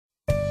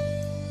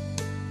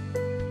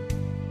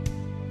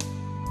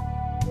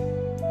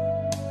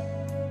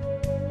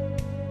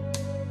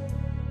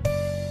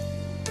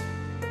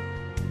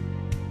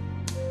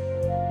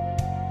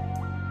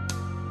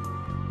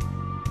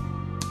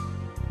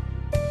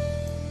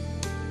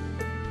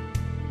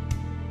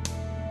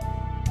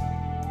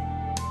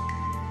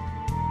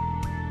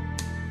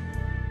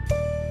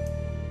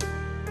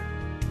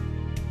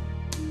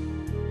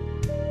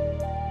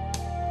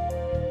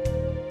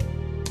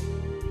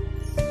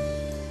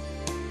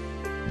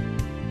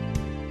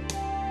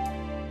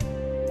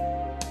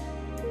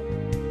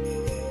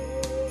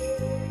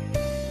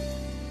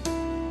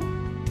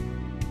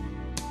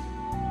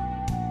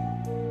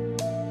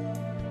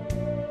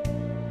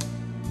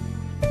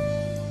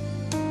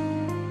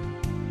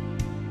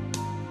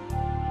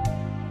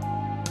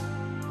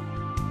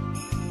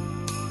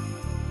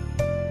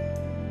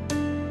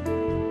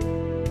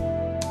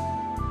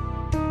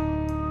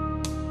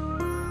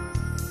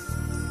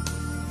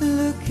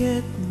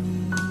at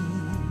me.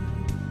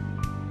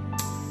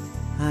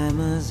 I'm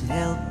as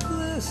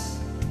helpless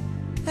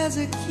as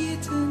a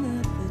kitten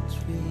up a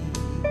tree,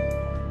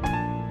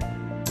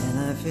 and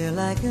I feel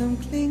like I'm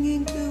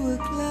clinging to a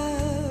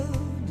cloud.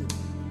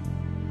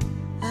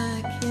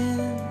 I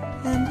can't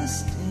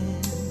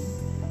understand,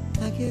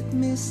 I get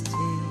misty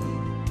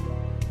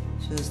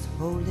just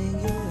holding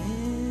your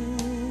hand.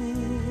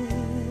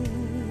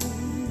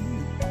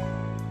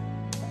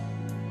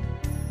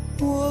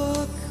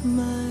 Walk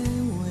my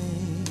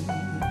way,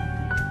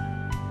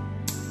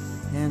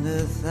 and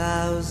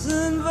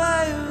 1,000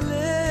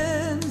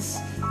 violins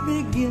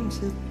begin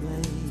to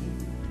play,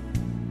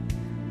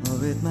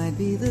 or it might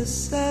be the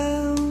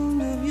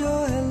sound of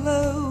your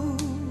hello,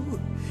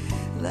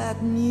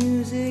 that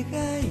music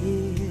I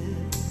hear.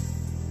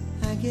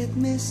 I get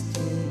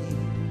misty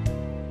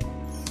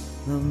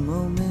the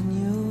moment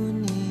you're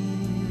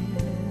near.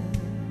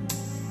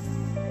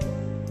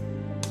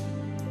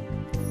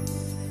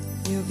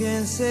 You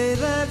can say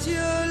that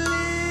you're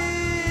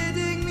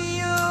leading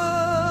me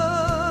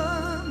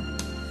on,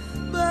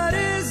 but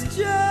it's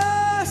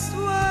just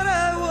what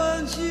I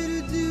want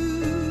you to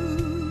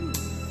do.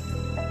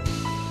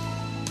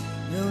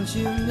 Don't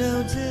you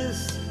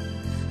notice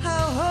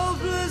how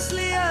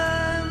hopelessly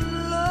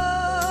I'm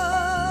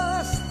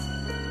lost?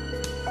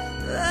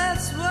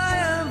 That's why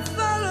I'm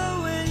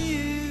following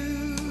you.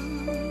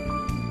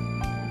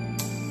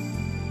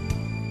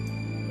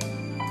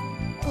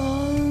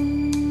 On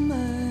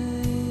my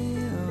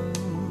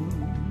own,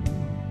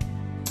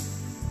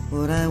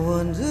 would I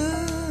wander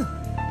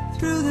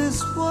through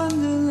this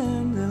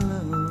wonderland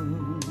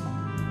alone,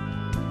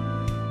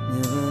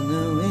 never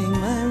knowing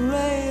my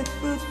right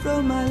foot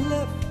from my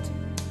left,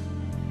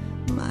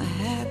 my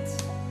hat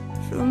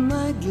from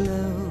my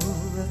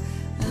glove?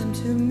 I'm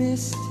too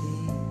misty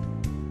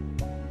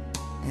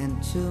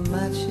and too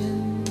much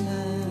in love.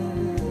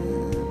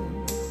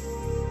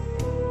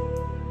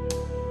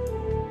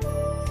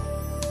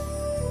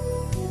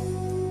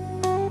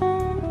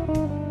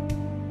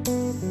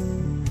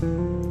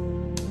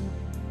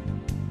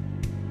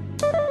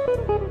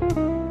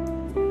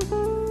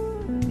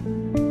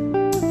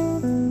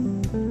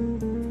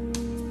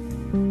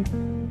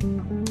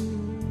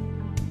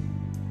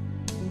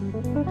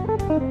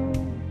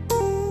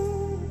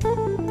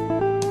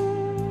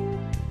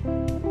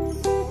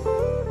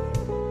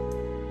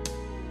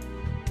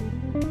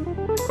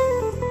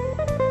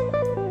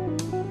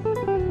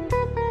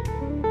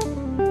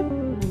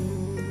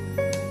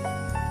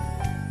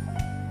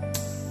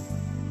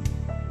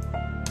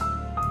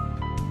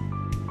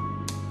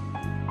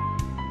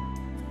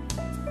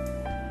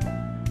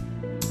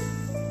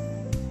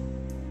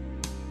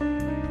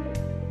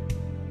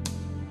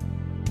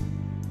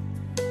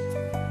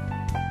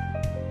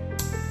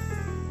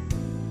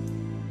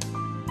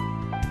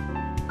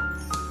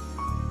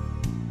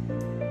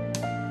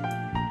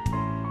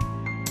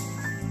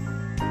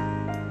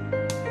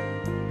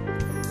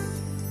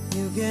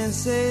 You can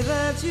say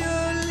that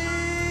you're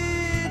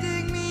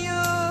leading me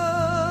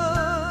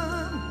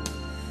on,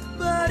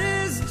 but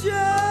it's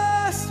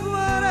just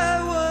what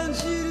I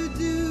want you to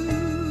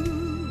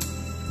do.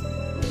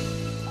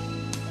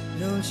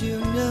 Don't you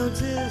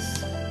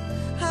notice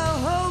how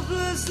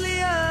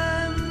hopelessly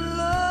I'm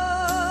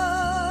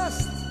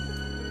lost?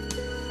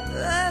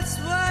 That's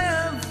why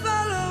I'm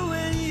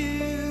following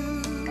you.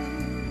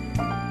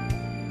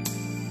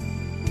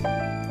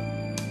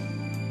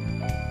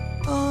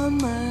 On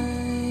my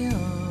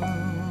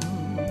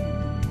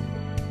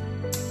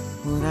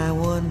would I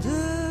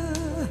wander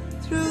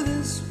through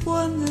this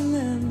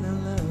wonderland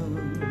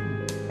alone,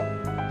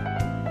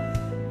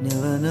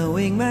 never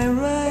knowing my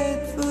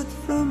right foot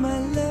from my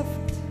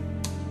left,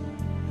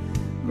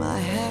 my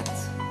hat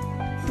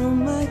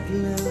from my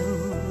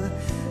glove?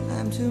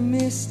 I'm too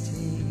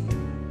misty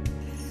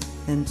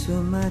and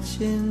too much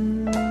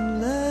in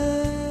love.